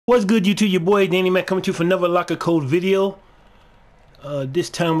What's good, YouTube? Your boy Danny Mac coming to you for another locker code video. This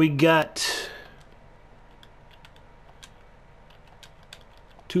time we got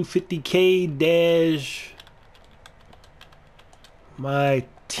 250K dash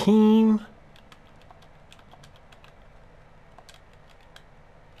Myteam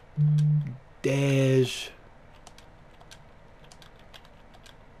dash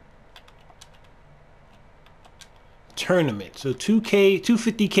tournament. So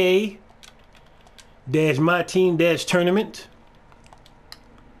 250K dash Myteam dash tournament.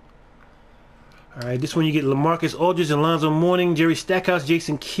 Alright, this one you get LaMarcus Aldridge, Alonzo Mourning, Jerry Stackhouse,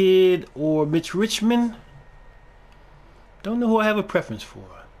 Jason Kidd, or Mitch Richmond. Don't know who I have a preference for.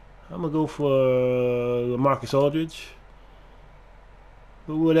 I'm gonna go for LaMarcus Aldridge.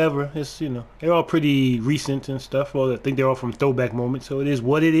 But whatever, it's, you know, they're all pretty recent and stuff. Well, I think they're all from throwback moments, so it is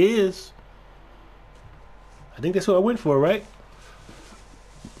what it is. I think that's what I went for, right?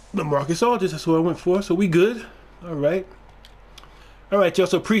 LaMarcus Aldridge, that's what I went for, so we good. Alright. Alright, y'all,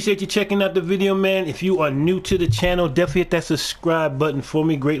 so appreciate you checking out the video, man. If you are new to the channel, definitely hit that subscribe button for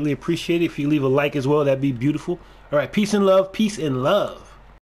me. Greatly appreciate it. If you leave a like as well, that'd be beautiful. Alright, peace and love. Peace and love.